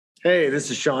Hey, this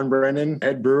is Sean Brennan,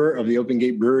 head brewer of the Open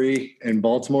Gate Brewery in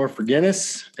Baltimore for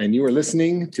Guinness, and you are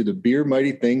listening to the Beer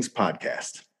Mighty Things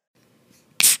podcast.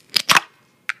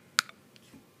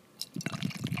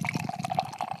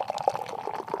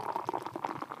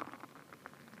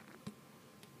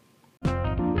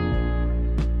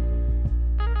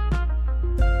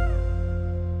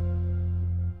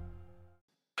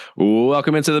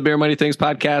 Welcome into the Beer Mighty Things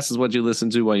podcast. This is what you listen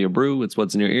to while you brew. It's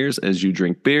what's in your ears as you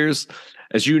drink beers.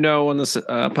 As you know, on this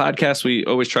podcast, we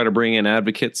always try to bring in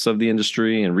advocates of the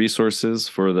industry and resources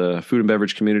for the food and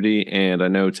beverage community. And I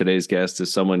know today's guest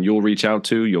is someone you'll reach out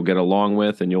to, you'll get along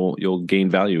with, and you'll gain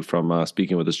value from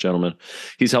speaking with this gentleman.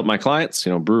 He's helped my clients,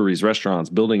 breweries, restaurants,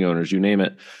 building owners, you name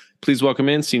it. Please welcome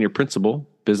in Senior Principal,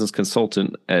 Business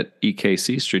Consultant at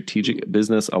EKC Strategic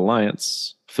Business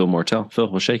Alliance, Phil Mortell. Phil,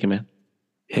 what's shaking, man?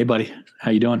 Hey, buddy.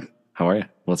 How you doing? How are you?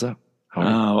 What's up?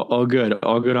 All good.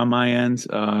 All good on my end.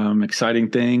 Exciting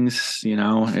things.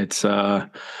 It's an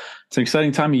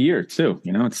exciting time of year too.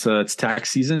 It's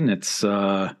tax season. It's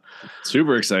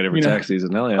super excited for tax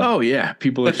season. Hell yeah. Oh yeah.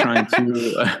 People are trying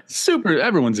to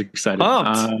everyone's excited.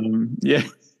 Yeah.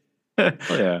 Oh,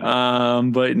 yeah.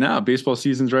 But now baseball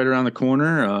season's right around the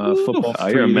corner. Football.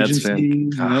 You're a Mets fan.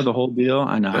 The whole deal.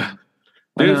 I know.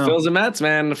 Dude, Phil's a Mets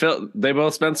man. They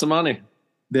both spent some money.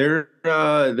 They're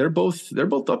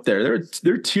both up there.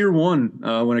 They're tier one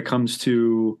when it comes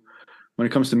to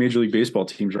Major League Baseball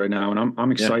teams right now, and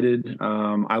I'm excited.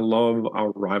 Yeah. I love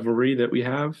our rivalry that we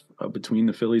have between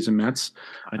the Phillies and Mets.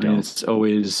 I mean, it's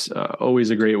always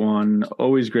a great one.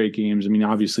 Always great games. I mean,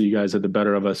 obviously you guys had the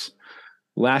better of us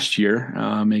last year,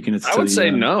 making it. I would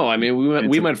say no. I mean,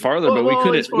 we went farther, but we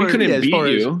couldn't beat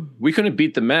you. We couldn't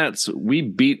beat the Mets. We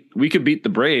could beat the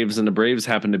Braves, and the Braves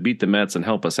happened to beat the Mets and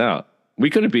help us out. We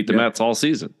couldn't beat the Mets all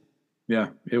season. Yeah,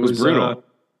 it was brutal.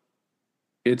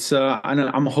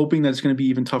 I'm hoping that it's going to be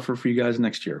even tougher for you guys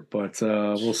next year, but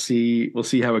we'll see. We'll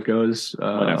see how it goes.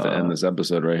 Might have to end this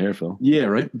episode right here, Phil. Yeah,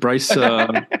 right. Bryce is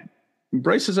out.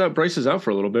 Bryce is out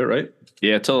for a little bit, right?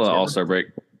 Yeah, till the All-Star break.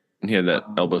 He had that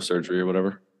elbow surgery or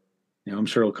whatever. Yeah, I'm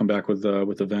sure he'll come back with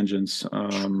a vengeance.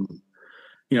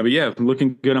 But yeah,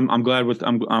 looking good.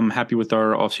 I'm happy with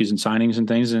our off-season signings and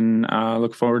things, and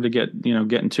look forward to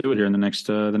getting to it here in the next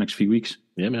few weeks.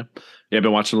 Yeah, man. Yeah, I've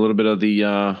been watching a little bit of the,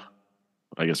 I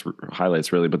guess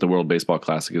highlights really, but the World Baseball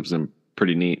Classic has been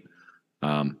pretty neat.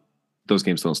 Those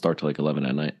games don't start till like 11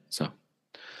 at night. So,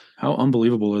 how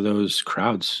unbelievable are those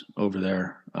crowds over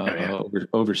there,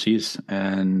 overseas,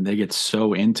 and they get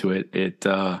so into it.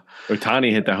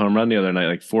 Ohtani hit that home run the other night,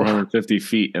 like 450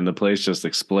 feet, and the place just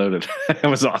exploded. It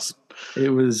was awesome. It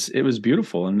was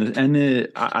beautiful,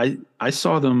 I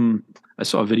saw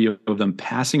a video of them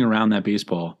passing around that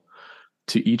baseball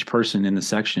to each person in the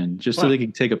section just so they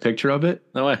could take a picture of it.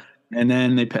 No way. And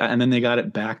then they got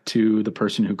it back to the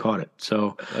person who caught it.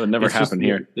 So that would never happen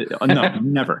here. No,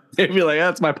 never. They'd be like,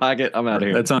 "That's my pocket. I'm out of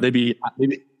here." That's not. They'd be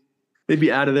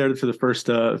out of there for the first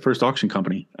auction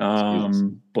company. It's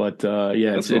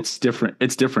different.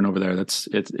 It's different over there.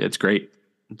 It's great.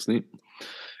 It's neat.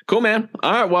 Cool, man.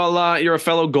 All right. Well, you're a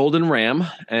fellow Golden Ram,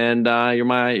 and you're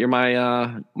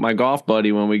my golf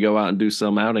buddy when we go out and do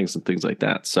some outings and things like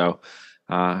that. So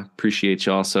appreciate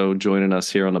you also joining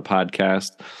us here on the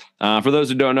podcast. For those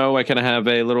who don't know, I kind of have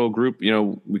a little group,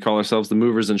 we call ourselves the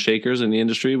movers and shakers in the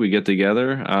industry. We get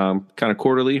together kind of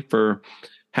quarterly for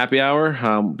happy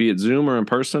hour, be it Zoom or in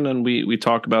person. And we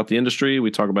talk about the industry.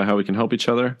 We talk about how we can help each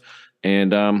other.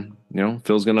 And,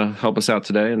 Phil's going to help us out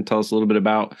today and tell us a little bit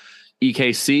about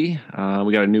EKC.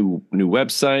 We got a new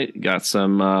website, got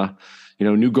some,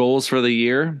 new goals for the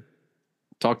year.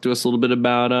 Talk to us a little bit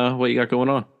about what you got going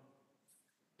on.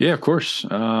 Yeah, of course.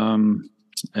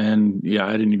 And yeah,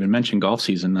 I didn't even mention golf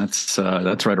season. That's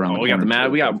right around. We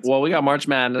got March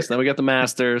Madness. Then we got the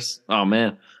Masters. Oh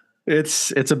man,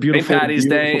 it's a beautiful St. Patty's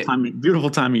Day. Beautiful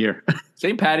time of year.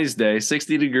 St. Patty's Day,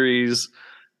 60 degrees,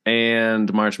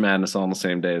 and March Madness all on the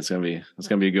same day. It's gonna be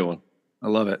a good one. I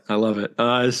love it.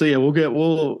 So yeah, we'll get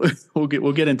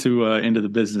into the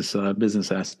business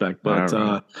aspect,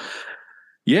 but.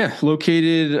 Yeah,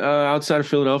 located outside of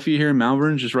Philadelphia here in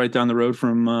Malvern, just right down the road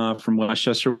from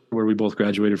Westchester, where we both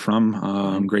graduated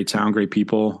from. Great town, great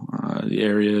people. The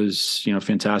area is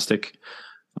fantastic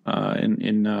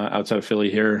in outside of Philly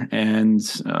here, and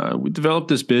we developed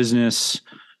this business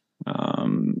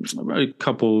a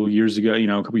couple years ago.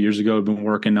 I've been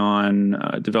working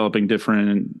on developing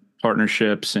different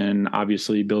partnerships and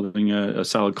obviously building a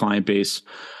solid client base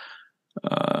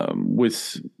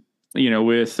with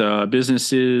with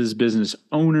businesses, business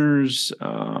owners,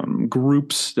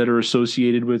 groups that are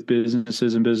associated with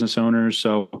businesses and business owners.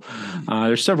 So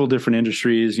there's several different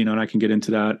industries, and I can get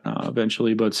into that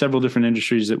eventually, but several different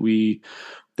industries that we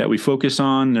focus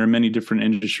on. There are many different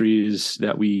industries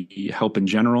that we help in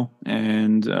general.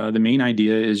 And the main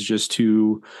idea is just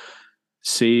to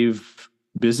save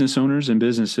business owners and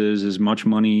businesses as much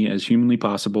money as humanly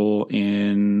possible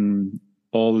in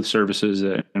all the services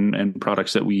and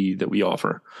products that we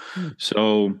offer.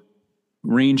 So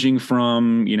ranging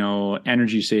from,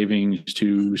 energy savings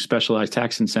to specialized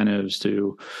tax incentives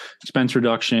to expense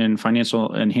reduction,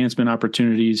 financial enhancement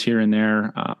opportunities here and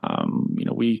there.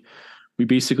 We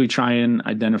basically try and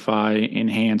identify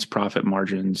enhanced profit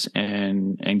margins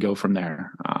and go from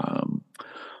there.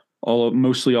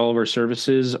 Mostly all of our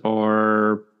services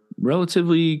are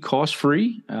relatively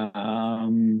cost-free.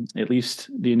 At least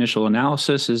the initial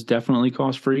analysis is definitely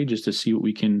cost-free, just to see what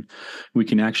we can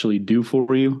actually do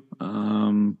for you.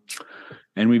 And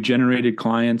we've generated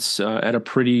clients at a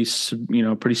pretty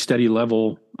steady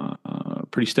level,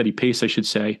 pretty steady pace, I should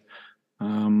say,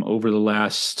 over the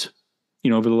last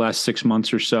 6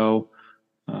 months or so.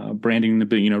 Rebranding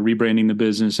the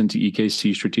business into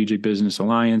EKC Strategic Business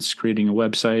Alliance, creating a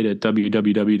website at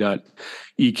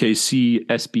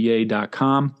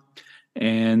www.ekcsba.com,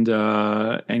 and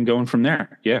going from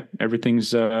there. Yeah,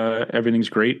 everything's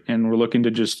great, and we're looking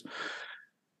to just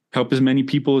help as many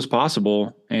people as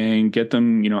possible and get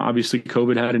them. Obviously,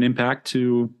 COVID had an impact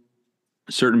to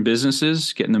certain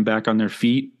businesses, getting them back on their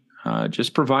feet,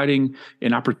 just providing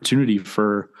an opportunity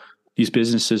for these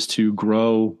businesses to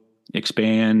grow,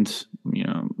 expand,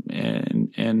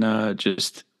 and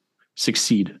just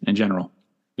succeed in general.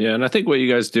 Yeah. And I think what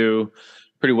you guys do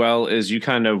pretty well is you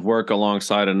kind of work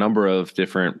alongside a number of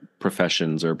different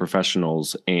professions or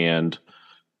professionals, and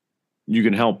you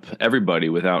can help everybody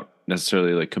without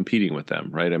necessarily like competing with them,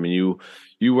 right? I mean,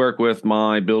 you work with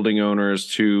my building owners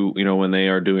to, when they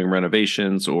are doing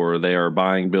renovations or they are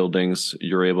buying buildings,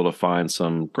 you're able to find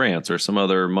some grants or some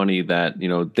other money that,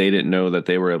 they didn't know that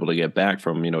they were able to get back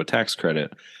from, a tax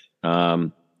credit.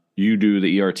 You do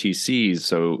the ERTCs.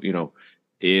 So,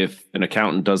 if an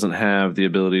accountant doesn't have the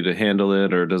ability to handle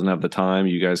it or doesn't have the time,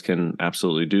 you guys can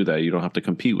absolutely do that. You don't have to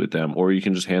compete with them, or you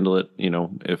can just handle it,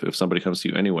 if somebody comes to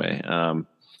you anyway.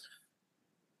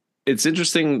 It's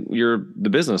interesting, the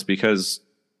business, because,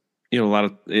 a lot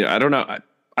of, I don't know.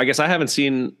 I guess I haven't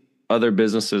seen other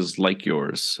businesses like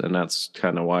yours, and that's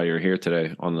kind of why you're here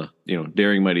today on the,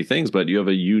 Daring Mighty Things, but you have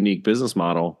a unique business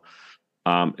model.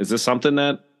 Is this something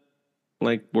that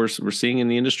like we're seeing in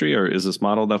the industry, or is this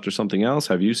modeled after something else?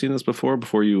 Have you seen this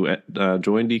before you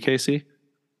joined DKC?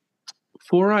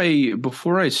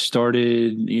 Before I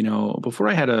started, before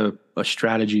I had a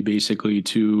strategy basically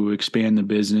to expand the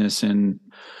business and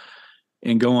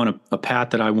go on a path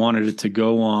that I wanted it to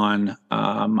go on,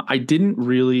 I didn't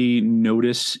really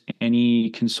notice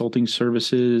any consulting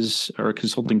services or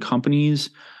consulting companies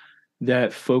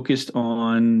that focused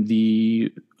on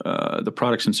the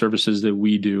products and services that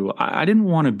we do. I didn't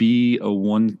want to be a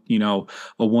one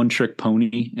trick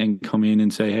pony and come in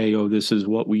and say, hey, this is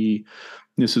what we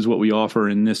offer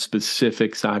in this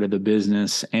specific side of the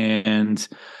business, and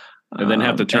then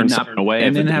have to turn something away,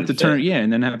 and then have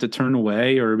to turn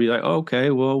away, or be like, oh,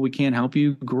 okay, well, we can't help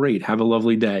you. Great, have a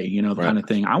lovely day, right. Kind of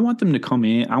thing. I want them to come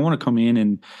in. I want to come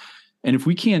in and if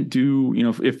we can't do,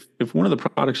 if one of the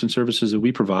products and services that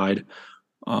we provide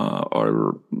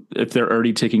are, if they're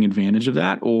already taking advantage of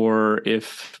that, or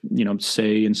if,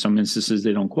 say in some instances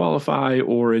they don't qualify,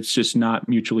 or it's just not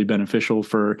mutually beneficial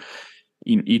for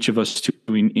each of us to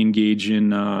engage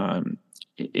in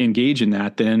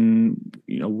that, then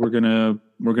we're gonna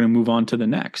move on to the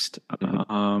next.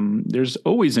 There's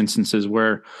always instances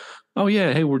where, oh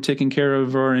yeah, hey, we're taking care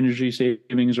of our energy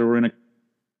savings, or we're in a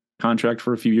contract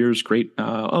for a few years. Great.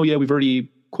 Oh yeah, we've already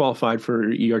qualified for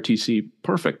ERTC.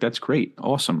 Perfect. That's great.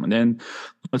 Awesome. And then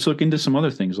let's look into some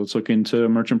other things. Let's look into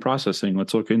merchant processing.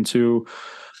 Let's look into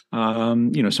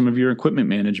some of your equipment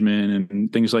management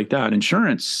and things like that.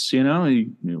 Insurance,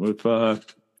 with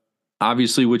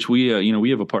obviously, which we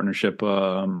have a partnership. We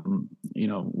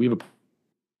have a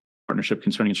partnership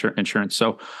concerning insurance.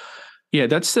 So yeah,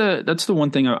 that's the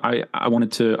one thing I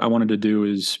wanted to do,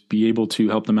 is be able to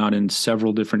help them out in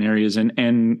several different areas.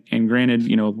 And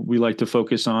granted, we like to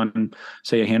focus on,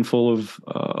 say, a handful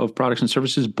of products and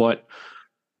services, but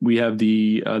we have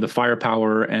the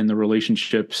firepower and the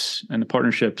relationships and the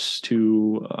partnerships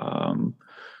to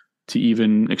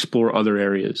even explore other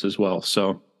areas as well.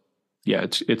 So yeah,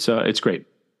 it's great.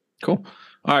 Cool.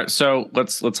 All right, so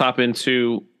let's hop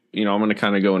into, I'm going to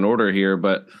kind of go in order here,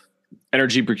 but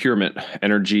energy procurement,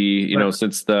 energy,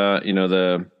 since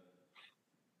the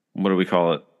what do we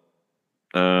call it?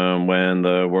 When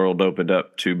the world opened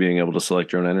up to being able to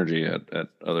select your own energy at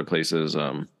other places.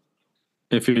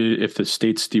 If the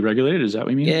state's deregulated, is that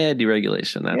what you mean? Yeah,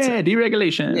 deregulation. That's it.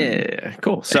 Deregulation. Yeah,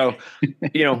 cool. So,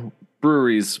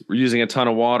 breweries, we're using a ton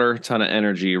of water, ton of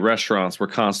energy. Restaurants, we're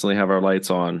constantly have our lights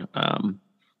on.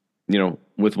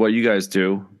 With what you guys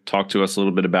do, talk to us a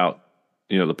little bit about,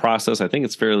 the process. I think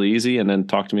it's fairly easy, and then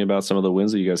talk to me about some of the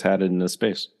wins that you guys had in this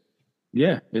space.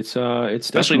 Yeah, it's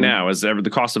especially now as the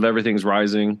cost of everything's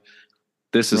rising.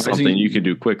 This is something you can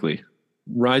do quickly.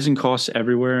 Rising costs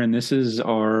everywhere, and this is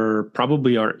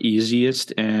probably our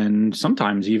easiest and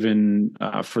sometimes even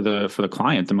for the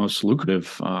client the most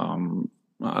lucrative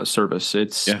service.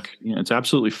 It's it's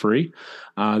absolutely free.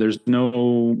 There's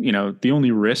no the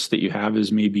only risk that you have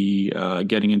is maybe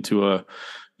getting into a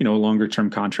longer term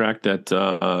contract that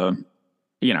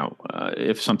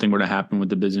if something were to happen with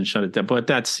the business, shut it down. But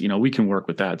that's we can work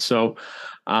with that. So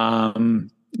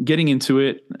getting into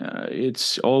it,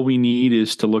 it's all we need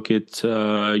is to look at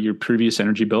your previous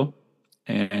energy bill,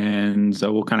 and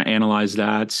we'll kind of analyze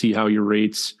that, see how your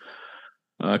rates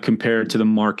compare to the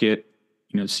market,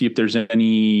 see if there's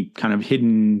any kind of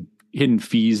hidden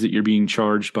fees that you're being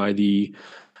charged by the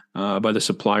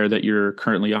supplier that you're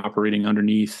currently operating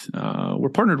underneath. We're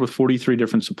partnered with 43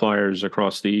 different suppliers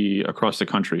across the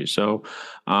country. So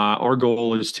our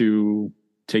goal is to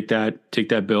take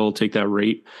that bill, take that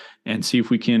rate, and see if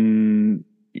we can,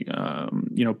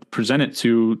 present it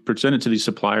to these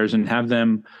suppliers and have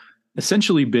them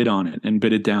essentially bid on it and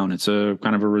bid it down. It's a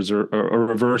kind of a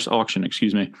reverse auction,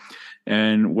 excuse me.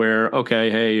 And where, okay,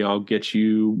 hey, I'll get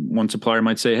you, one supplier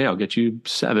might say, hey, I'll get you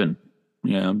 7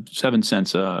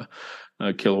 cents a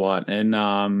kilowatt and,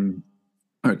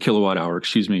 or kilowatt hour,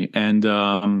 excuse me. And,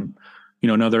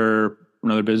 another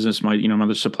business might,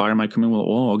 another supplier might come in,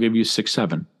 well, I'll give you 6,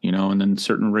 7, and then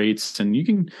certain rates. And you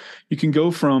can go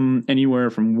from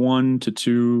anywhere from 1 to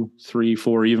 2, 3,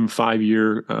 4, even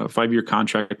 5-year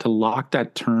contract to lock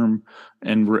that term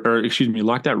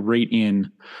lock that rate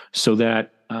in so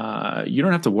that you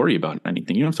don't have to worry about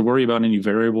anything. You don't have to worry about any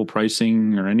variable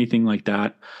pricing or anything like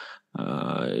that.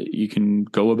 You can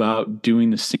go about doing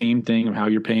the same thing of how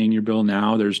you're paying your bill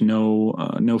now. There's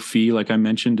no fee, like I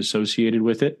mentioned, associated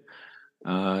with it.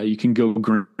 You can go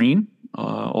green.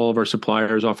 All of our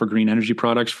suppliers offer green energy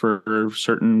products for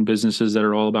certain businesses that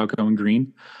are all about going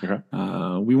green. Okay.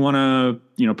 We want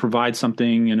to, provide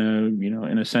something in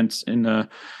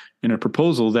a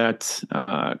proposal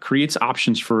that creates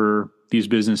options for these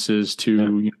businesses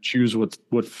to choose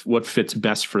what fits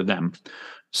best for them.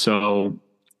 So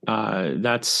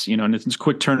that's, and it's a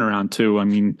quick turnaround too. I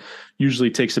mean, usually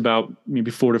it takes about maybe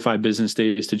 4 to 5 business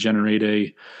days to generate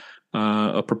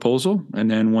a proposal. And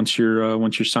then once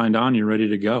you're signed on, you're ready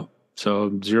to go.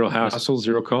 So zero hassle,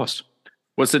 zero cost.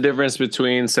 What's the difference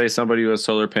between, say, somebody who has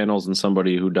solar panels and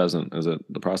somebody who doesn't? Is it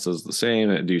the process the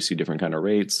same? Do you see different kind of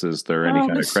rates? Is there any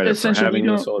kind of credit for having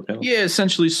those solar panels? Yeah,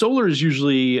 essentially, solar is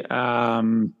usually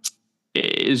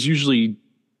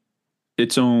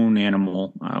its own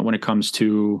animal when it comes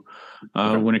to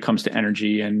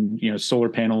energy and solar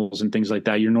panels and things like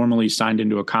that. You're normally signed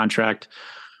into a contract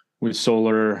with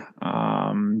solar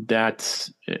that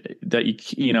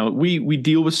we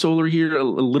deal with solar here a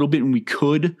little bit, and we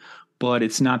could. But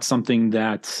it's not something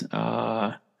that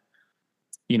that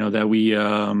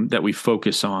we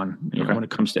focus on when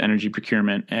it comes to energy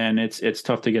procurement, and it's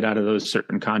tough to get out of those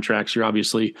certain contracts. You're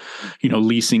obviously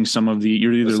leasing some of the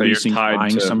leasing,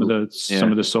 buying some of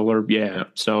the solar,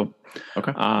 So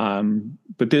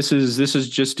but this is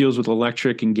just deals with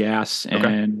electric and gas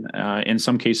and in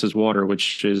some cases water,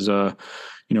 which is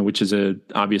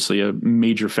obviously a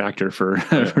major factor for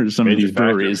some of these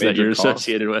breweries that you're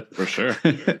associated with. For sure.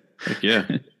 Yeah.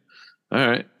 All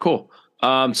right, cool.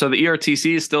 So the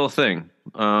ERTC is still a thing.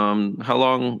 How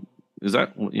long is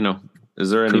that?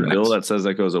 Is there any bill that says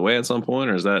that goes away at some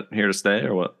point, or is that here to stay,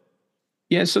 or what?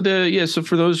 Yeah. So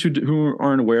for those who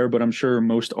aren't aware, but I'm sure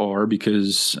most are,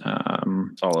 because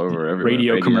it's all over everywhere.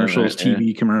 Radio commercials, right?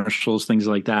 TV commercials, things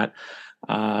like that.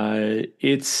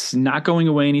 It's not going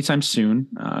away anytime soon.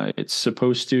 It's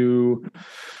supposed to,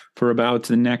 for about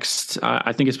the next,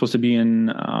 I think it's supposed to be in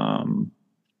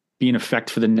effect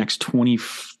for the next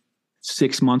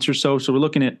 26 months or so. So we're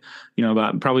looking at,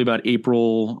 probably about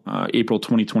April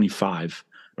 2025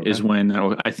 is when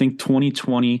I think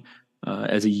 2020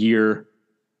 as a year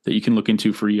that you can look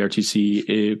into for ERTC,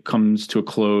 it comes to a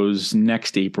close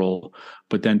next April,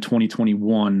 but then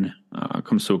 2021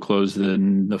 comes to a close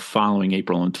then the following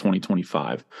April in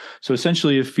 2025. So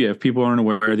essentially, if people aren't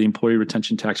aware, the employee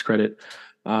retention tax credit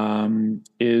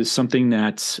is something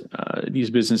that these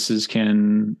businesses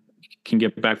can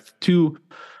get back to,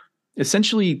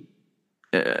 essentially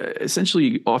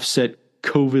offset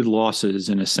COVID losses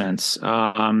in a sense.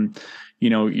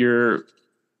 You're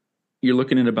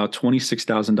looking at about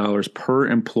 $26,000 per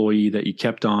employee that you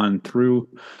kept on through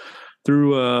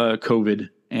COVID,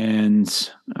 and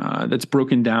that's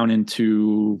broken down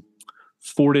into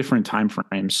 4 different time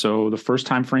frames. So the first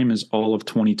time frame is all of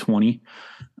 2020.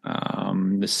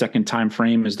 The second time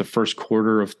frame is the first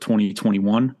quarter of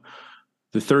 2021.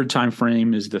 The third time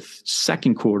frame is the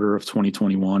second quarter of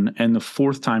 2021, and the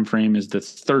fourth time frame is the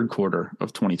third quarter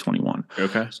of 2021.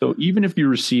 Okay. So even if you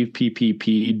receive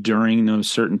PPP during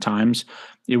those certain times,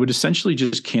 it would essentially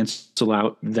just cancel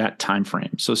out that time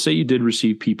frame. So say you did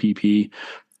receive PPP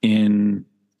in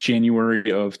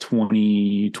January of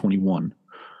 2021,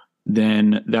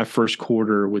 then that first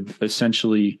quarter would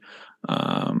essentially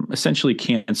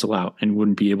cancel out and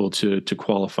wouldn't be able to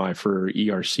qualify for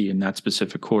ERC in that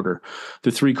specific quarter.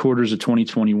 The 3 quarters of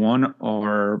 2021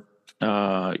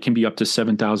 can be up to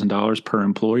 $7,000 per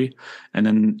employee, and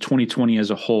then 2020 as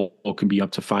a whole can be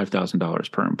up to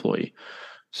 $5,000 per employee.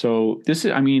 So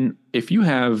if you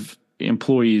have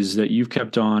employees that you've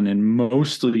kept on, and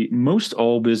most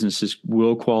all businesses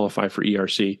will qualify for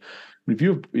ERC. If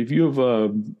you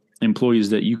have employees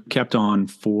that you kept on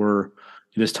for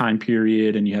this time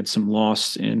period, and you had some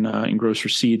loss in gross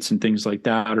receipts and things like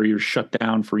that, or you're shut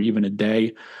down for even a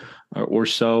day or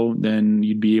so, then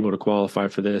you'd be able to qualify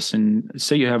for this. And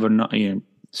say you have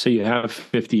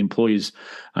 50 employees.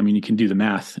 I mean, you can do the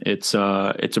math. It's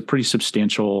a pretty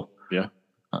substantial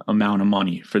amount of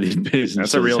money for these businesses.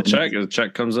 That's a real check. A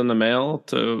check comes in the mail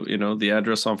to the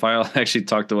address on file. I actually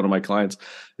talked to one of my clients.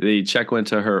 The check went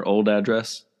to her old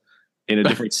address in a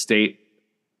different state,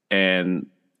 and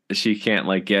she can't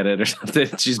get it or something.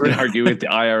 She's been arguing with the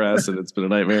IRS, and it's been a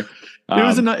nightmare.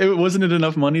 Wasn't it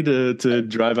enough money to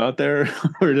drive out there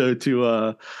or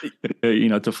to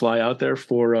fly out there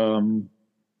for to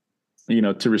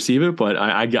receive it? But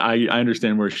I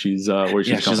understand where she's coming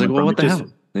she's like, from. Well, what the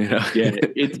hell?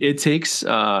 It takes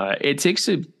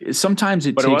sometimes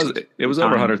it but takes it was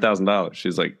over $100,000.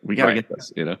 She's like, we gotta get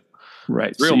this,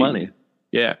 right, it's real money.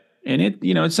 Yeah. And it,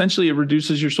 essentially it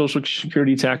reduces your Social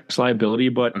Security tax liability.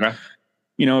 But,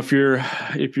 if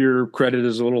your credit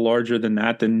is a little larger than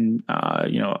that, then,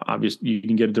 obviously you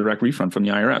can get a direct refund from the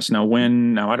IRS. Now,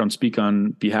 I don't speak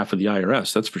on behalf of the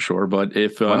IRS, that's for sure. But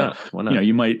if, Why not?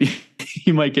 you might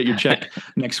get your check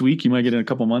next week, you might get it in a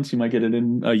couple months, you might get it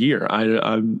in a year.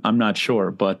 I'm not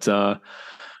sure, but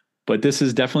this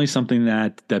is definitely something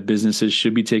that businesses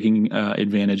should be taking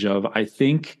advantage of. I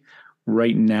think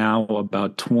right now,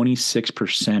 about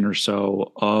 26% or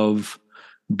so of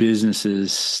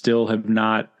businesses still have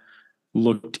not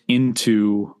looked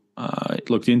into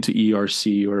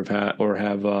ERC or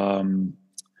have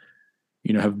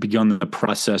begun the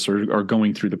process or are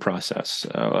going through the process.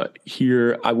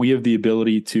 Here, we have the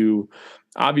ability to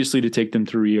obviously to take them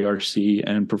through ERC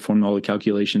and perform all the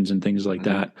calculations and things like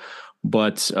that.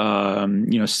 But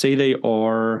say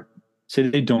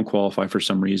they don't qualify for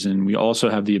some reason, we also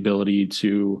have the ability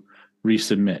to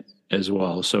resubmit as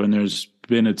well. So, and there's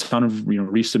been a ton of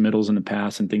resubmittals in the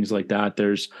past and things like that.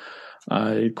 There's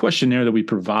a questionnaire that we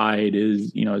provide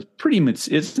is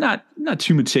it's not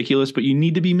too meticulous, but you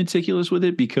need to be meticulous with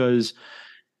it, because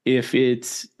if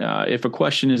a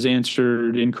question is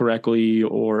answered incorrectly,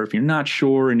 or if you're not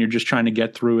sure and you're just trying to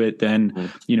get through it,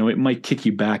 then it might kick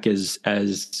you back as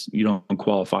you don't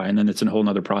qualify, and then it's a whole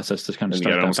nother process to kind of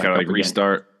start. Almost kind of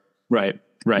restart. Right.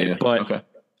 Yeah.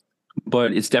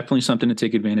 But it's definitely something to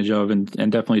take advantage of, and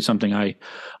definitely something I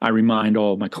remind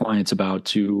all of my clients about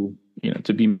to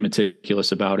be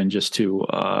meticulous about, and just to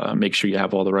make sure you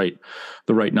have all the right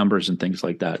numbers and things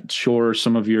like that. Sure,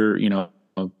 some of your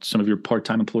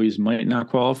part-time employees might not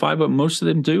qualify, but most of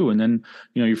them do. And then,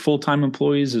 your full-time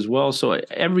employees as well. So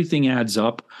everything adds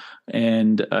up,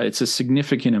 and it's a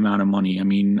significant amount of money. I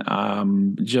mean,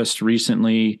 just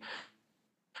recently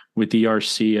with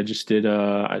ERC, I just did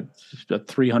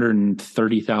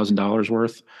 $330,000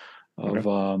 worth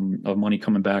of money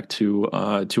coming back to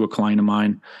a client of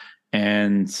mine.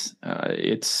 And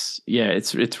it's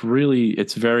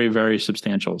very, very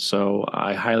substantial. So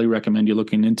I highly recommend you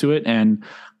looking into it, and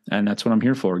that's what I'm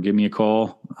here for. Give me a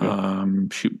call,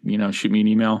 shoot me an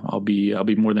email. I'll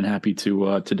be more than happy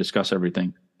to discuss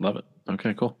everything. Love it.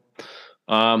 Okay, cool.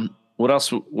 What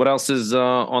else is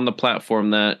on the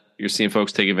platform that you're seeing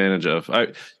folks take advantage of?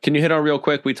 Can you hit on real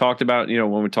quick? We talked about, when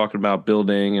we're talking about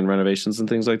building and renovations and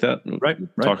things like that. Right.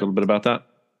 Talk a little bit about that.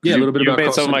 Yeah, a little bit about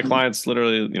made some of my clients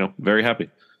literally, very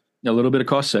happy. A little bit of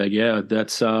cost seg. Yeah.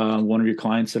 That's one of your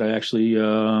clients that I actually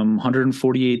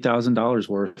 $148,000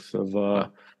 worth of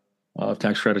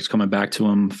tax credits coming back to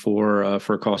him for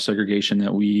cost segregation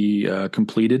that we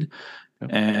completed.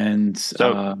 And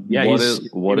So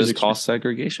what is cost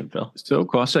segregation, Phil? So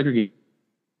cost segregation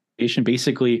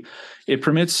basically it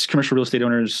permits commercial real estate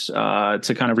owners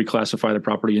to kind of reclassify the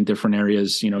property in different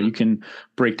areas. You can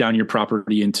break down your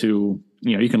property into,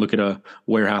 you can look at a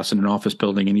warehouse and an office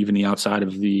building and even the outside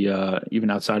of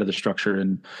the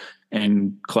structure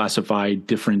and classify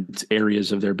different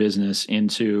areas of their business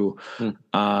into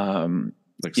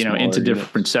into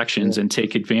different sections and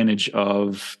take advantage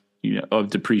of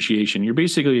depreciation. You're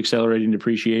basically accelerating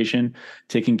depreciation,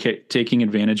 taking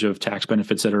advantage of tax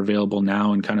benefits that are available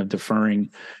now and kind of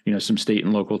deferring, some state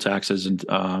and local taxes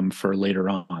and for later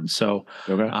on. So,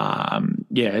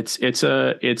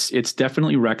 it's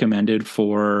definitely recommended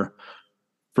for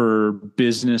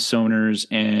business owners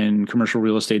and commercial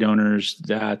real estate owners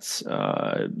that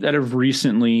have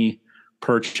recently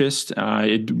purchased.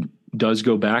 It does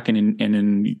go back, and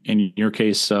in your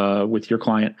case with your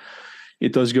client,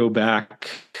 it does go back,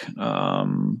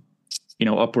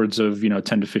 upwards of 10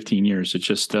 to 15 years. It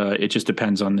just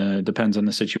depends on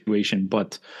the situation.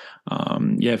 But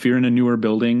if you're in a newer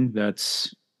building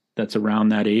that's around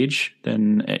that age,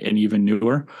 then and even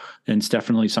newer, then it's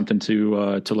definitely something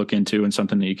to look into and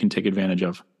something that you can take advantage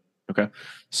of. Okay.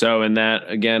 So, and that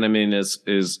again, I mean, is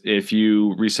if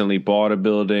you recently bought a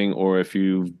building or if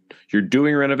you're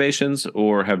doing renovations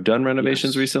or have done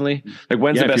renovations recently, like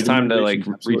when's the best time to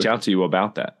reach out to you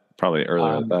about that? Probably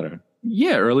earlier the better.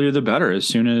 Yeah, earlier the better. As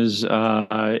soon as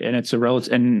and it's a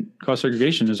relative, and cost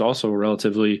segregation is also a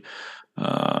relatively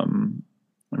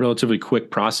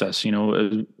quick process.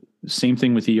 Same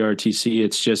thing with ERTC.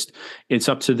 It's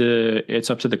up to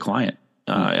the client.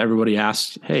 Everybody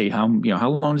asks, "Hey, how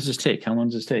long does this take? How long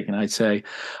does this take?" And I say,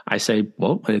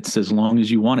 "Well, it's as long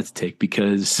as you want it to take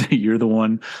because you're the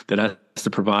one that has to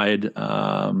provide,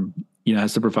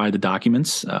 the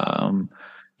documents." And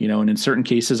in certain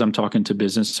cases, I'm talking to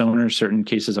business owners. Certain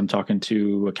cases, I'm talking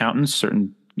to accountants.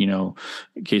 Certain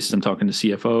cases, I'm talking to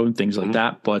CFO and things like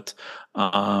that. But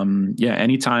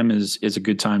anytime is a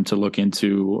good time to look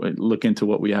into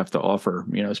what we have to offer.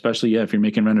 Especially if you're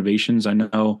making renovations. I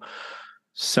know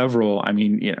several. I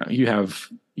mean, you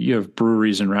have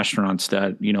breweries and restaurants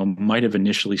that might have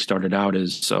initially started out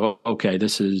as, okay,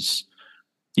 this is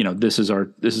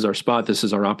our spot, this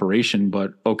is our operation,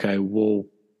 but okay,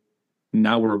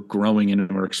 now we're growing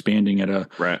and we're expanding at a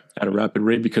rapid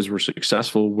rate because we're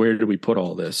successful. Where do we put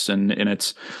all this? And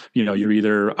it's, you're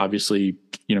either obviously,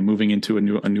 moving into a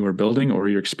newer building or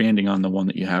you're expanding on the one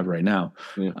that you have right now.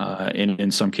 Yeah.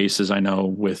 In some cases, I know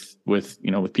with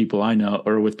people I know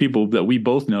or with people that we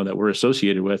both know that we're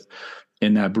associated with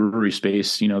in that brewery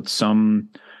space, some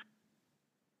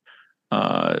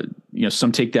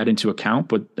take that into account,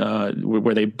 but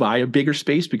where they buy a bigger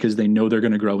space because they know they're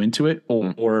going to grow into it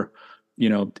or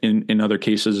in other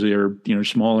cases they're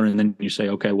smaller, and then you say,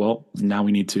 okay, well, now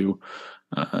we need to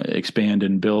expand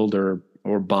and build or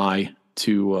buy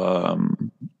to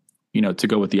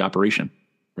go with the operation.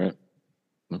 Right.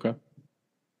 Okay.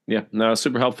 Yeah, no,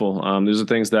 super helpful. These are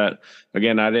things that,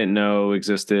 again, I didn't know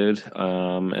existed.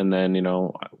 And then,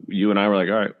 you and I were like,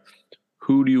 all right,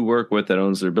 who do you work with that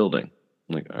owns their building?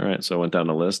 I'm like, all right. So I went down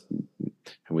the list and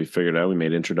we figured out, we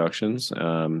made introductions,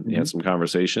 had some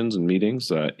conversations and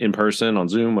meetings, in person, on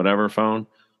Zoom, whatever, phone.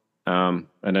 And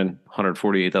then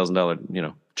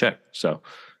 $148,000, check. So,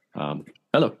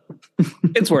 hello,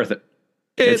 it's worth it.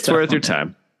 It's worth your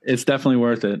time. It's definitely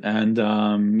worth it. And,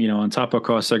 on top of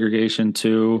cost segregation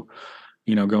too,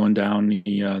 going down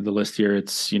the list here,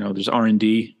 it's, there's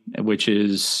R&D, which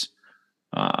is,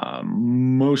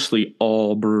 mostly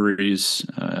all breweries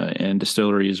and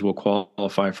distilleries will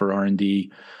qualify for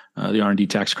R&D, the R&D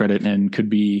tax credit, and could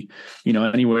be,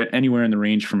 anywhere in the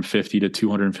range from $50,000 to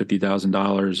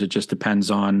 $250,000. It just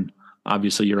depends on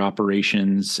obviously your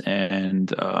operations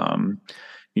and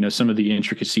some of the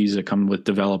intricacies that come with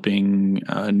developing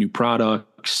new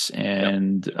products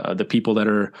and the people that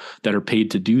are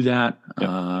paid to do that.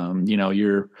 Yep.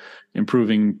 You're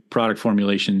improving product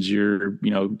formulations. You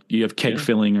have keg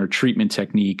filling or treatment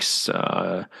techniques.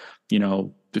 The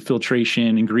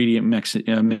filtration, ingredient mixing,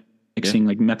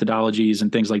 like methodologies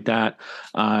and things like that.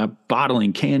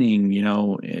 Bottling, canning,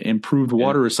 improved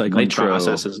water recycling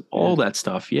processes, all that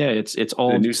stuff. Yeah, it's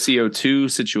all the new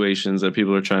CO2 situations that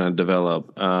people are trying to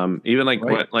develop. Even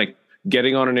like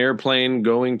getting on an airplane,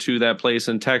 going to that place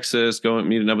in Texas,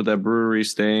 meeting up with that brewery,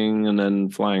 staying, and then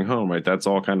flying home. Right, that's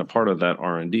all kind of part of that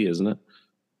R&D, isn't it?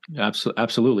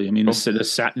 Absolutely. I mean, Cool.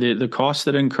 the costs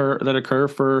that occur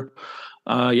for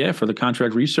for the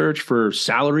contract research, for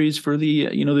salaries for the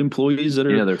the employees that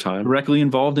are Their time directly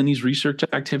involved in these research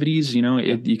activities.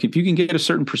 If you can get a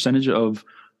certain percentage of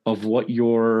what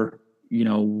your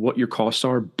what your costs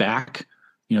are back,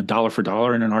 dollar for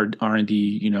dollar in an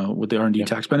R&D, with the R&D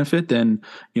tax benefit, then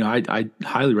I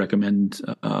highly recommend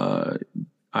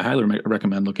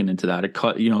looking into that. It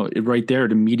cut right there,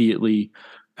 it immediately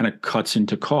kind of cuts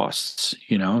into costs,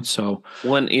 so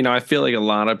when I feel like a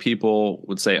lot of people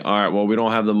would say, all right, well, we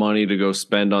don't have the money to go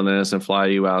spend on this and fly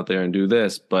you out there and do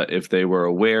this. But if they were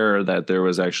aware that there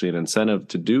was actually an incentive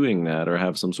to doing that or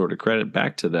have some sort of credit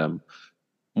back to them,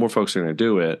 more folks are going to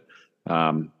do it.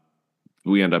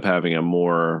 We end up having a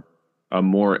more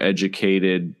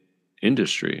educated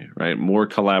industry, right? More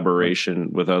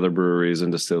collaboration with other breweries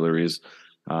and distilleries,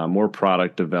 more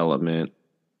product development,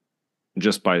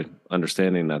 just by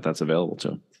understanding that that's available to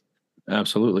them.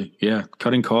 Absolutely. Yeah.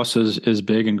 Cutting costs is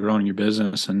big in growing your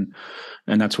business. And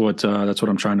that's what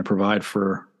I'm trying to provide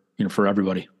for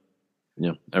everybody.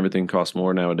 Yeah. Everything costs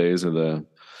more nowadays. Or the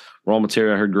raw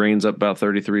material, I heard grains up about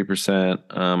 33%.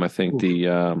 I think the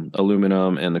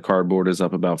aluminum and the cardboard is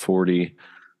up about 40.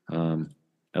 At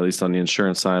least on the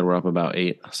insurance side, we're up about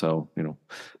 8. So,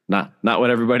 not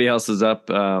what everybody else is up,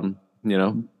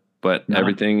 but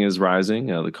everything is rising.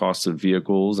 The cost of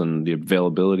vehicles and the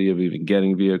availability of even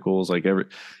getting vehicles, like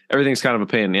everything's kind of a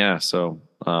pain in the ass. So,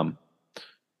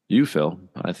 you, Phil,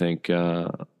 I think,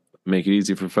 make it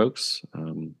easy for folks.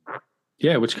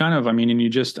 Which kind of,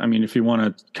 if you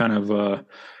want to kind of,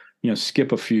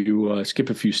 skip a few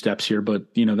steps here,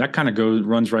 but that kind of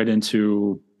runs right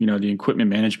into the equipment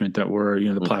management that we're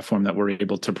the platform that we're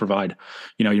able to provide.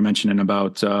 You're mentioning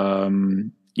about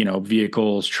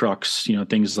vehicles, trucks,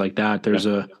 things like that. There's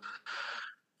a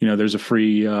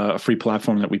free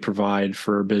platform that we provide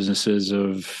for businesses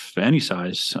of any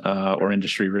size or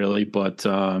industry, really. But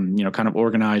kind of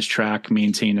organize, track,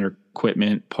 maintain their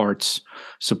equipment, parts,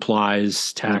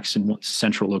 supplies, tax in one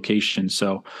central location.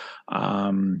 So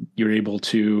you're able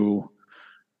to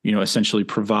essentially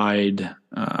provide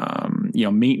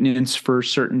maintenance for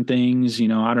certain things.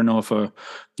 I don't know if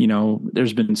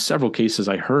there's been several cases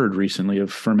I heard recently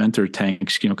of fermenter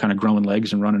tanks, kind of growing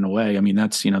legs and running away. I mean,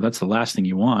 that's the last thing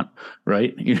you want,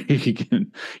 right? You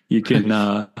can you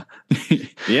can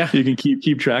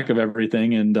keep track of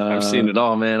everything. And I've seen it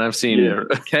all, man. I've seen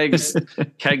kegs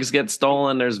get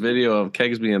stolen. There's video of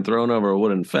kegs being thrown over a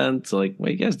wooden fence. Like, what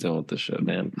are you guys doing with this shit,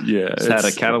 man? Yeah. Just had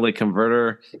a catalytic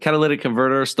converter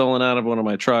stolen out of one of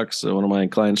my trucks, one of my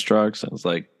clients' trucks. I was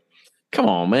like, come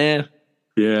on, man.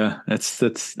 Yeah, that's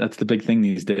the big thing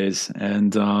these days.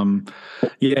 And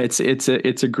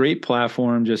it's a great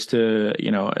platform just to,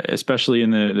 especially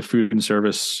in the food and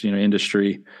service,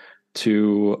 industry,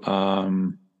 to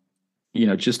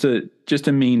just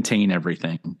to maintain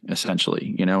everything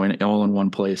essentially, and all in one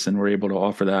place. And we're able to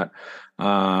offer that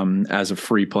as a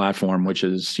free platform, which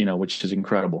is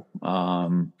incredible.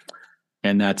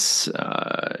 And that's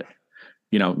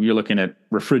you're looking at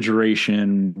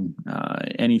refrigeration,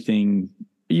 anything,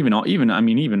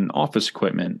 even office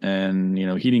equipment and,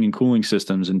 heating and cooling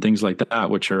systems and things like that,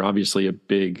 which are obviously a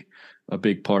big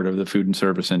part of the food and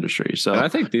service industry. So and I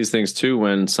think these things too,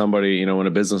 when somebody, when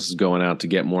a business is going out to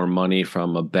get more money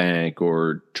from a bank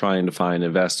or trying to find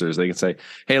investors, they can say,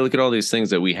 hey, look at all these things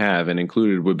that we have. And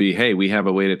included would be, hey, we have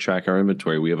a way to track our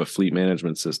inventory. We have a fleet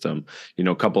management system,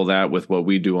 couple that with what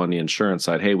we do on the insurance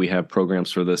side. Hey, we have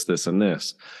programs for this, this, and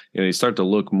this. You start to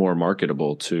look more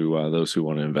marketable to those who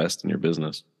want to invest in your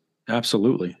business.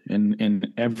 Absolutely.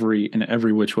 In every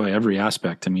which way, every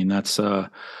aspect. I mean, that's,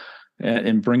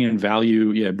 and bringing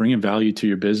value to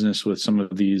your business with some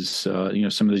of these,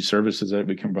 some of these services that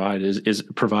we can provide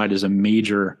is a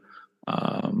major,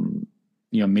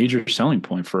 major selling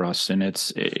point for us. And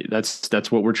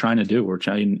that's what we're trying to do. We're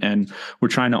trying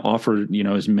to offer,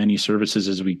 as many services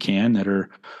as we can that are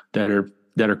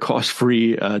cost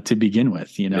free to begin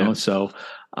with, so,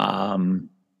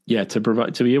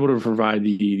 to be able to provide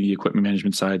the equipment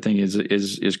management side thing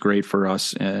is great for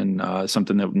us, and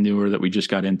something newer that we just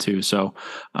got into. So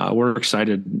we're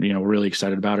excited, we're really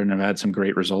excited about it, and have had some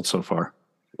great results so far.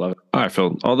 Love it. All right,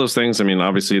 Phil, all those things,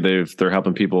 obviously they're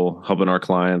helping people, helping our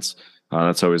clients.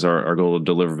 That's always our goal, to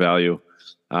deliver value.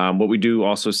 What we do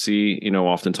also see,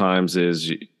 oftentimes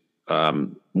is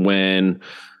when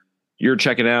you're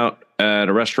checking out at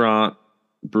a restaurant,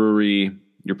 brewery,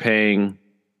 you're paying.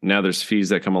 Now there's fees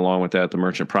that come along with that, the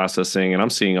merchant processing. And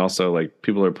I'm seeing also, like,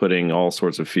 people are putting all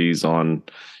sorts of fees on,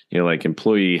 like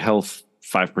employee health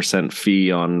 5%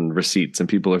 fee on receipts, and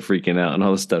people are freaking out and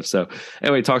all this stuff. So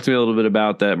anyway, talk to me a little bit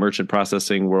about that merchant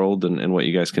processing world and what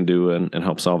you guys can do and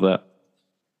help solve that.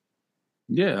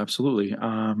 Yeah, absolutely.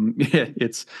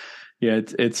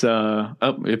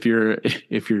 If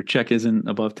your check isn't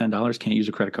above $10, can't use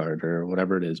a credit card or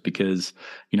whatever it is, because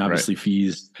obviously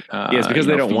fees. It's because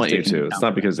they don't want you to. It's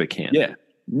not because they can't. Yeah.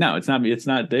 No, it's not. It's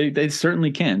not. They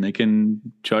certainly can. They can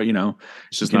charge.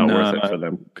 It's just not worth it for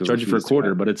them. Charge you for a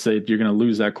quarter, but it's you're going to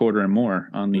lose that quarter and more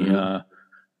on the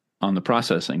on the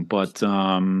processing. But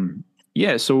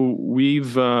so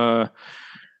we've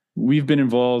been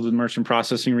involved in merchant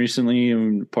processing recently,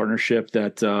 in a partnership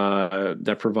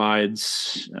that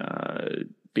provides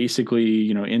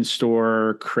basically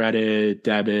in-store credit,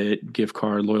 debit, gift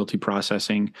card, loyalty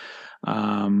processing.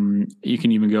 You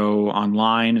can even go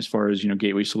online as far as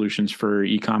gateway solutions for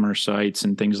e-commerce sites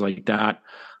and things like that.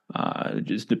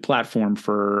 Just the platform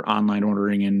for online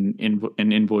ordering and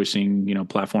invoicing,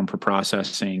 platform for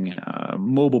processing,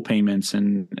 mobile payments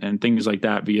and things like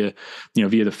that via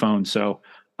the phone. So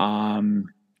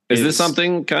is this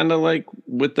something kind of like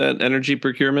with that energy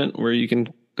procurement where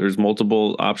there's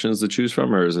multiple options to choose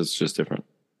from, or is it just different?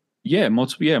 Yeah,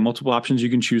 multiple options you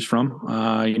can choose from.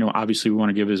 Obviously we want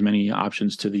to give as many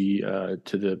options to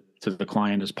the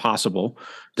client as possible.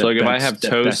 So like if I have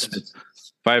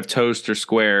Toast or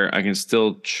Square, I can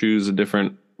still choose a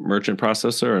different merchant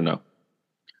processor, or no?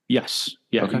 Yes.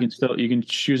 Yeah. Okay. You can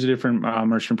choose a different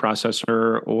merchant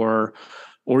processor, or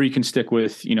you can stick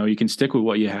with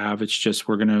what you have. It's just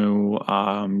we're going to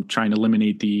try and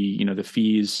eliminate the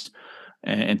fees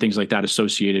and things like that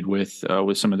associated with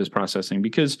some of this processing,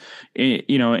 because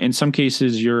in some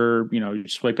cases you're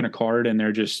swiping a card and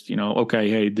they're just okay,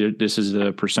 hey, this is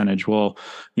the percentage. Well,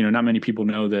 not many people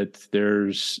know that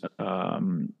there's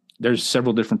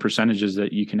several different percentages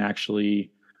that you can actually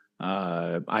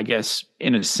I guess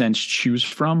in a sense choose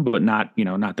from, but not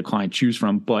the client choose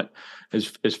from. But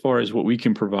as far as what we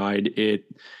can provide, it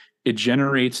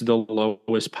generates the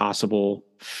lowest possible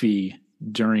fee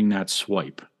during that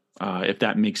swipe. If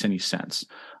that makes any sense.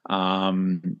 So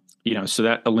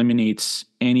that eliminates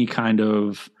any kind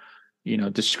of,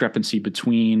 discrepancy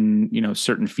between,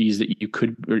 certain fees that you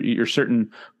could, or certain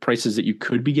prices that you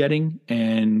could be getting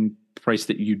and price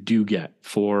that you do get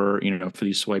for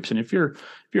these swipes. And if you're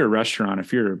a restaurant,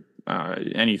 if you're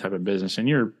any type of business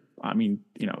and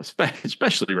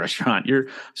especially restaurant, you're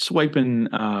swiping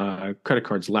credit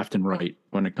cards left and right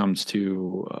when it comes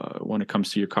to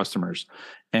your customers.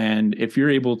 And if you're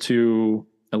able to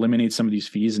eliminate some of these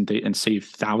fees and save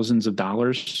thousands of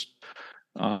dollars,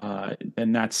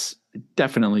 then that's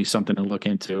definitely something to look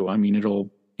into. It'll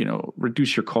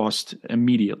reduce your cost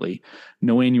immediately.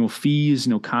 No annual fees,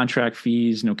 no contract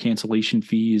fees, no cancellation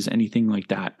fees, anything like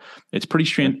that. It's pretty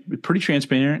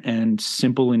transparent and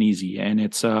simple and easy. And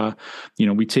it's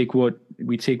we take what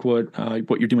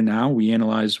you're doing now. We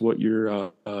analyze what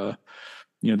you're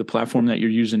the platform that you're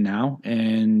using now,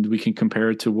 and we can compare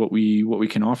it to what we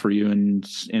can offer you. And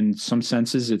in some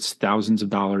senses, it's thousands of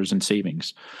dollars in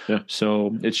savings. Yeah.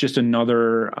 So it's just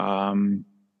another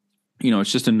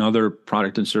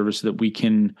product and service that we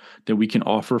can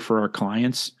offer for our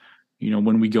clients,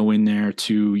 when we go in there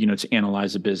to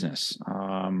analyze a business.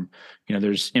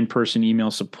 There's in-person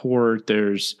email support,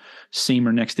 there's same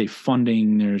or next day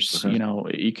funding. There's,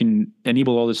 you can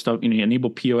enable all this stuff, enable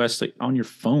POS on your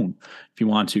phone if you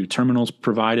want to, terminals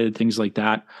provided, things like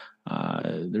that.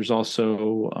 There's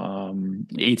also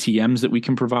ATMs that we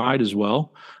can provide as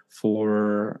well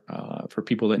for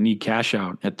people that need cash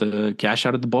out at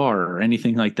the bar or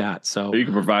anything like that. So you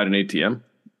can provide an ATM.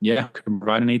 Yeah, can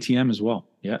provide an ATM as well.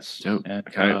 Yes. Oh,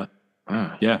 okay.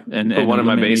 Yeah, and put one in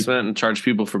my basement and charge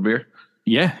people for beer.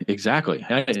 Yeah, exactly.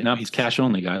 No, it's cash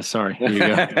only, guys. Sorry. Here you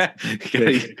go.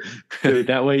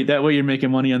 That way you're making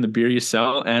money on the beer you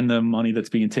sell and the money that's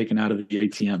being taken out of the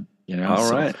ATM.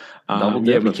 All right. We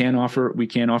can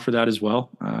offer that as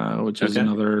well, which is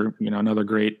another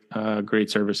great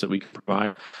service that we can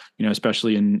provide.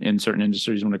 Especially in certain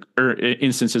industries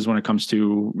instances when it comes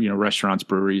to restaurants,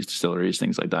 breweries, distilleries,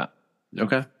 things like that.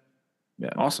 Okay.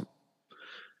 Yeah. Awesome.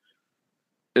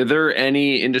 Are there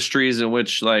any industries in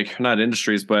which, not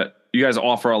industries, but you guys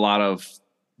offer a lot of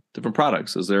different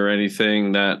products? Is there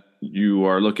anything that you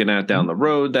are looking at down the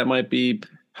road that might be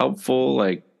helpful,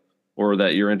 or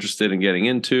that you're interested in getting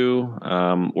into,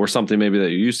 or something maybe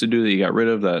that you used to do that you got rid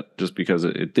of that just because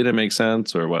it didn't make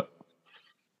sense, or what?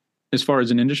 As far as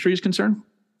an industry is concerned?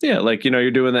 Yeah. You're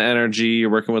doing the energy,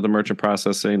 you're working with the merchant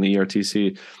processing, the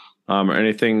ERTC, or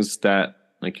any things that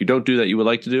you don't do that you would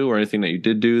like to do, or anything that you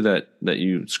did do that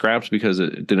you scrapped because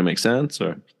it didn't make sense,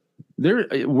 or?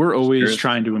 we're always Sure.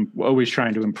 trying to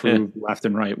improve left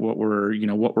and right what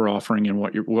we're offering and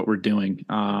what we're doing.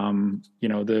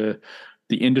 The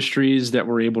industries that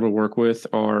we're able to work with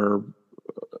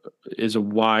is a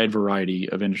wide variety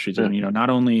of industries. Yeah. And, not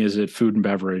only is it food and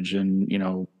beverage and,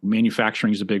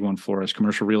 manufacturing is a big one for us,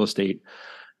 commercial real estate,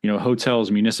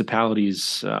 hotels,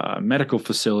 municipalities, medical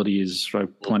facilities, right?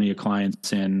 Plenty of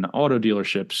clients in auto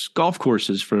dealerships, golf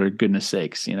courses, for goodness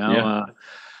sakes,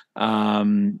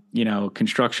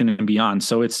 construction and beyond.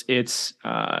 So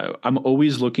I'm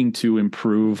always looking to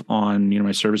improve on,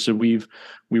 my services.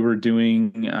 We were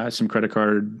doing some credit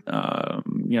card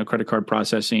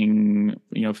processing,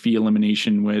 fee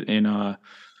elimination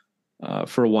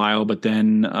for a while, but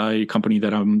then a company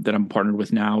that I'm partnered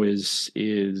with now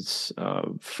is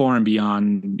far and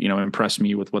beyond, impressed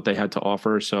me with what they had to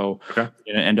offer. So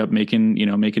end up making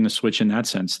the switch in that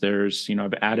sense. There's,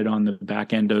 I've added on the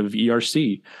back end of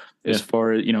ERC as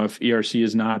far as, if ERC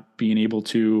is not being able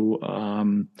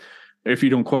to, if you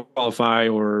don't qualify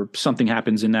or something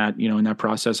happens in that, in that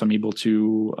process, I'm able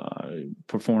to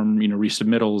perform,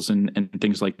 resubmittals and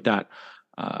things like that.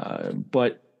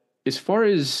 But as far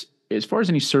as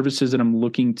any services that I'm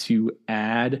looking to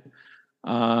add,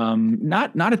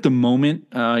 not at the moment.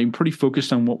 I'm pretty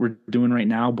focused on what we're doing right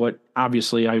now, but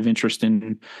obviously I have interest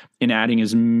in adding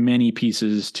as many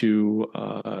pieces to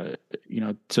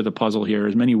the puzzle here,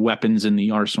 as many weapons in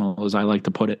the arsenal, as I like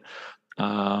to put it,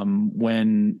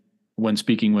 when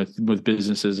speaking with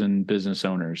businesses and business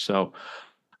owners. So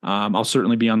I'll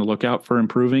certainly be on the lookout for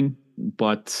improving,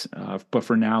 but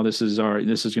for now, this is going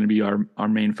to be our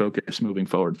main focus moving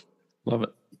forward. Love it.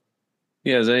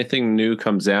 Yeah. As anything new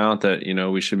comes out that,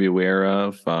 we should be aware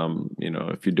of,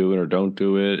 if you do it or don't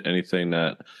do it, anything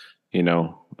that,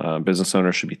 business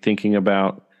owners should be thinking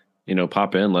about,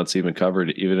 pop in, let's even cover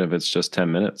it, even if it's just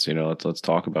 10 minutes, let's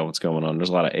talk about what's going on. There's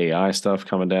a lot of AI stuff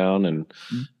coming down and,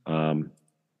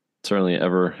 certainly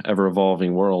ever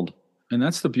evolving world. And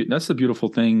that's the beautiful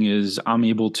thing is I'm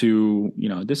able to,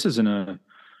 this isn't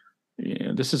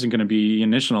going to be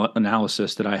initial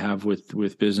analysis that I have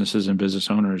with businesses and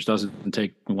business owners. Doesn't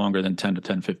take longer than 10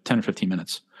 or 15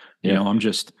 minutes.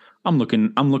 I'm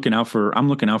looking out for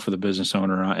the business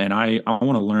owner, and I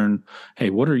want to learn, hey,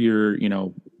 what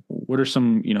are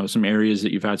some areas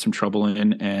that you've had some trouble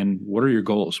in, and what are your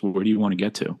goals? Where do you want to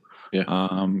get to? Yeah.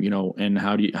 And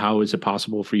how is it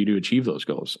possible for you to achieve those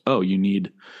goals? Oh, you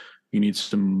need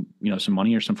some, some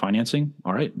money or some financing.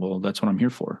 All right. Well, that's what I'm here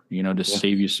for, to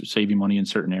save you money in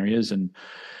certain areas and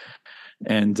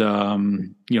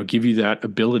give you that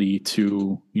ability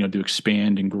to, to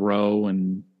expand and grow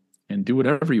and do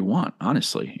whatever you want.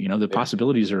 Honestly, the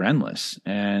possibilities are endless.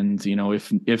 And,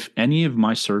 if any of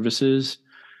my services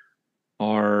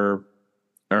are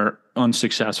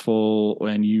unsuccessful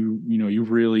and you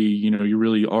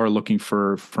really are looking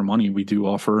for money, we do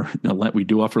offer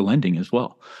lending as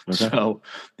well. Okay. So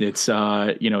it's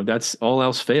that's all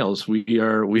else fails,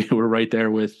 we're right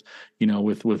there with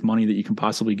with money that you can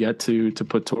possibly get to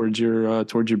put towards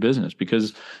your business,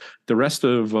 because the rest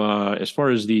of as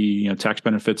far as the tax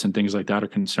benefits and things like that are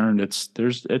concerned, it's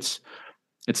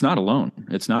not a loan,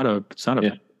 it's not a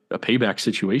payback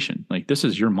situation. Like, this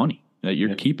is your money that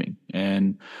you're keeping.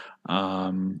 And,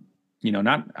 I'm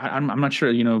not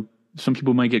sure, some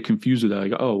people might get confused with that.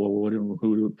 Like, oh,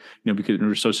 well, because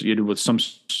they're associated with some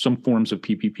forms of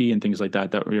PPP and things like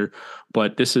that,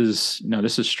 but this is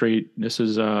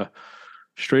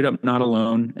straight up not a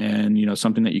loan, and,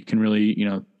 something that you can really,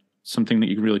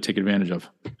 take advantage of.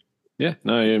 Yeah,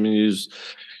 no, I mean,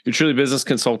 you're truly business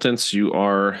consultants. You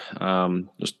are,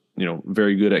 just,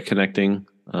 very good at connecting,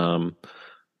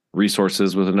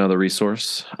 resources with another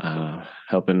resource,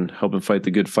 helping fight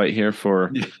the good fight here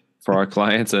for our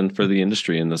clients and for the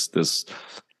industry. And this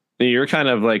you're kind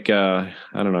of like, I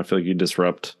don't know, I feel like you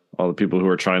disrupt all the people who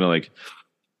are trying to like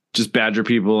just badger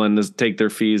people and just take their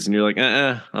fees. And you're like,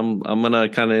 I'm going to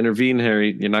kind of intervene,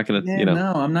 Harry. You're not going to,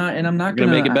 no, I'm not. And I'm not going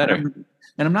to make it better.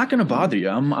 I'm not going to bother you.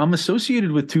 I'm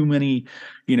associated with too many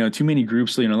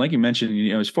groups, like you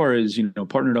mentioned, as far as,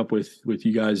 partnered up with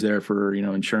you guys there for,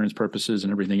 insurance purposes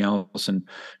and everything else. And,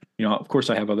 of course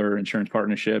I have other insurance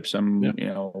partnerships. I'm,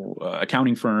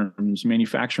 accounting firms,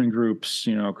 manufacturing groups,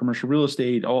 commercial real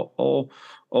estate, all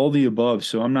the above.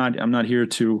 So I'm not here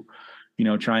to,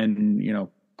 try and,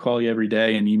 call you every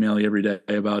day and email you every day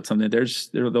about something.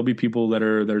 There'll be people that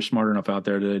are smart enough out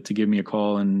there to give me a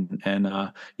call and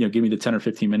give me the 10 or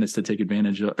 15 minutes to take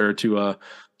advantage of, or to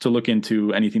look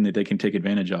into anything that they can take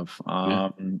advantage of.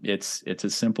 It's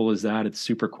as simple as that. It's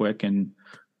super quick, and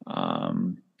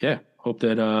hope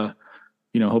that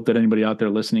anybody out there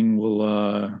listening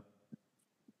will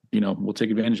we'll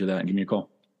take advantage of that and give me a call.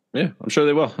 Yeah, I'm sure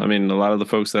they will. I mean, a lot of the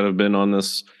folks that have been on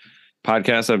this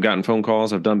podcast, I've gotten phone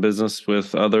calls. I've done business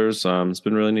with others. It's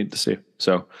been really neat to see.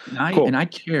 So cool. And I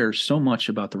care so much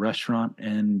about the restaurant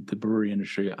and the brewery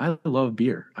industry. I love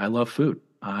beer. I love food.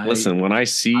 Listen, when I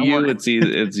see you, it's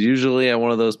usually at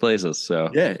one of those places.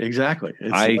 So yeah, exactly.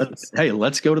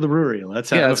 Let's go to the brewery. That's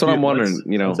what I'm wondering.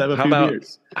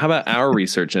 How about our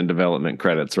research and development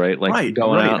credits, right? Like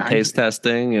going out, taste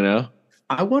testing.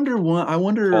 I wonder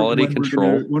quality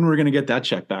control when we're gonna get that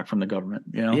check back from the government.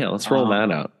 Yeah, let's roll that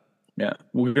out. Yeah,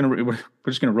 we're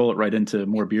just gonna roll it right into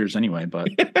more beers anyway. But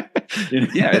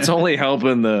yeah, it's only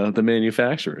helping the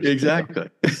manufacturers. Exactly.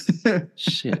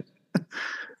 Shit.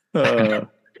 Good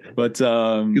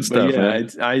stuff, yeah,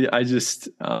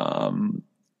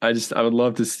 I would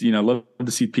love to love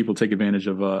to see people take advantage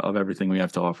of everything we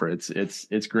have to offer.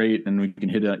 It's great, and we can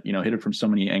hit it from so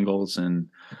many angles, and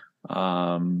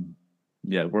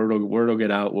word will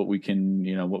get out what we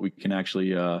can actually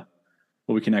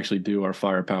do, our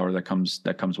firepower that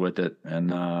comes with it.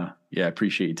 And I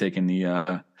appreciate you taking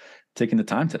the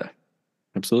time today.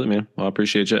 Absolutely, man. Well, I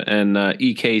appreciate you. And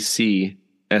EKCSBA.com.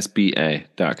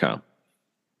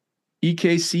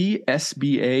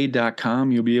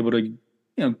 EKCSBA.com. You'll be able to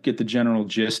get the general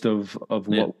gist of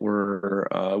what we're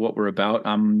about.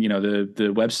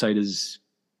 The website is,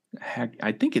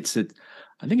 I think it's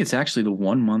actually the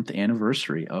 1 month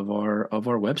anniversary of our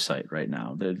website right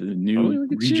now. The new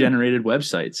regenerated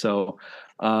website. So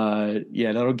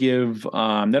that'll give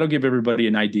everybody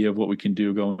an idea of what we can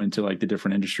do going into like the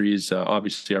different industries.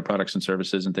 Obviously our products and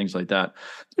services and things like that.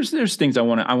 There's things I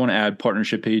want to add,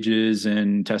 partnership pages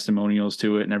and testimonials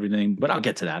to it and everything, but I'll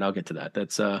get to that.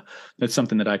 That's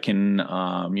something that I can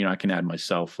add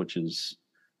myself, which is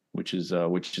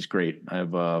great. I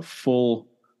have a full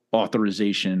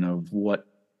authorization of what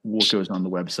goes on the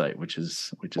website, which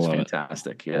is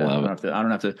fantastic. Yeah, I don't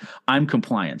have to. I'm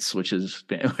compliance, which is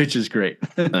great.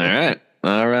 All right.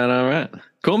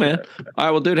 Cool, man. All right.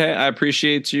 Well, dude, hey, I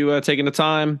appreciate you taking the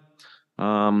time.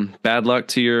 Bad luck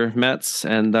to your Mets,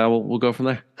 and we'll go from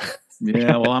there.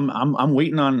 Yeah. Well, I'm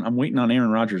waiting on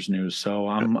Aaron Rodgers news, so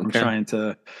I'm trying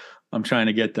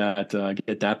to get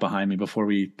that behind me before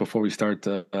we start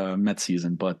the Mets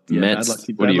season. But Mets,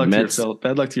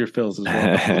 bad luck to your Phils as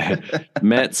well.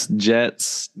 Mets,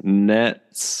 Jets,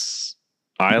 Nets,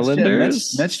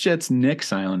 Islanders. Mets, Jets,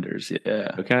 Knicks, Islanders.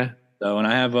 Yeah. Okay. So, and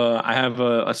I have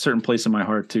a certain place in my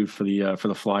heart too for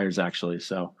the Flyers actually.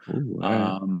 So,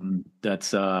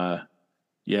 that's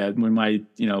when my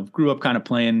grew up kind of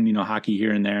playing hockey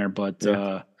here and there, but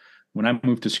when I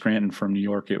moved to Scranton from New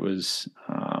York, it was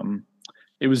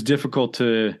difficult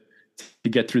to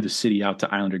get through the city out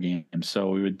to Islander games. So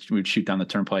we would shoot down the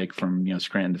turnpike from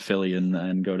Scranton to Philly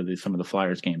and go to some of the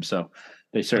Flyers games. So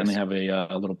they certainly have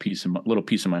a little piece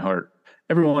of my heart.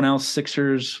 Everyone else,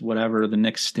 Sixers, whatever, the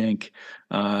Knicks stink.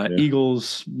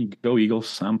 Eagles, go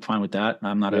Eagles. I'm fine with that.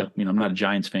 I'm not a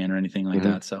Giants fan or anything like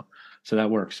that. So that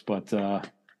works. But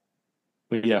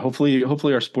yeah, hopefully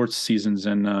our sports seasons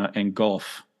and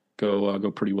golf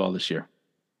go pretty well this year.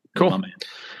 Cool.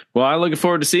 Well, I'm looking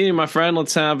forward to seeing you, my friend.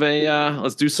 Let's have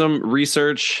let's do some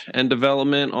research and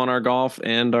development on our golf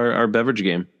and our beverage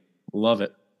game. Love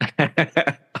it. All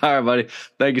right, buddy.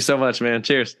 Thank you so much, man.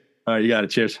 Cheers. All right, you got it.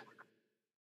 Cheers.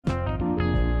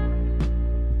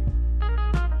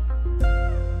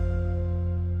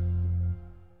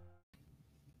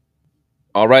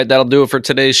 All right, that'll do it for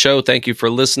today's show. Thank you for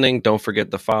listening. Don't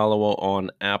forget to follow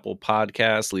on Apple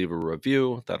Podcasts. Leave a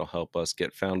review. That'll help us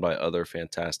get found by other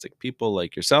fantastic people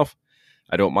like yourself.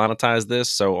 I don't monetize this,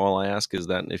 so all I ask is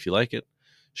that if you like it,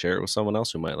 share it with someone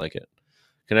else who might like it.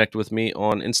 Connect with me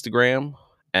on Instagram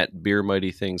at Beer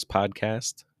Mighty Things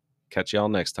Podcast. Catch y'all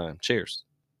next time. Cheers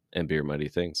and Beer Mighty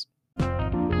Things.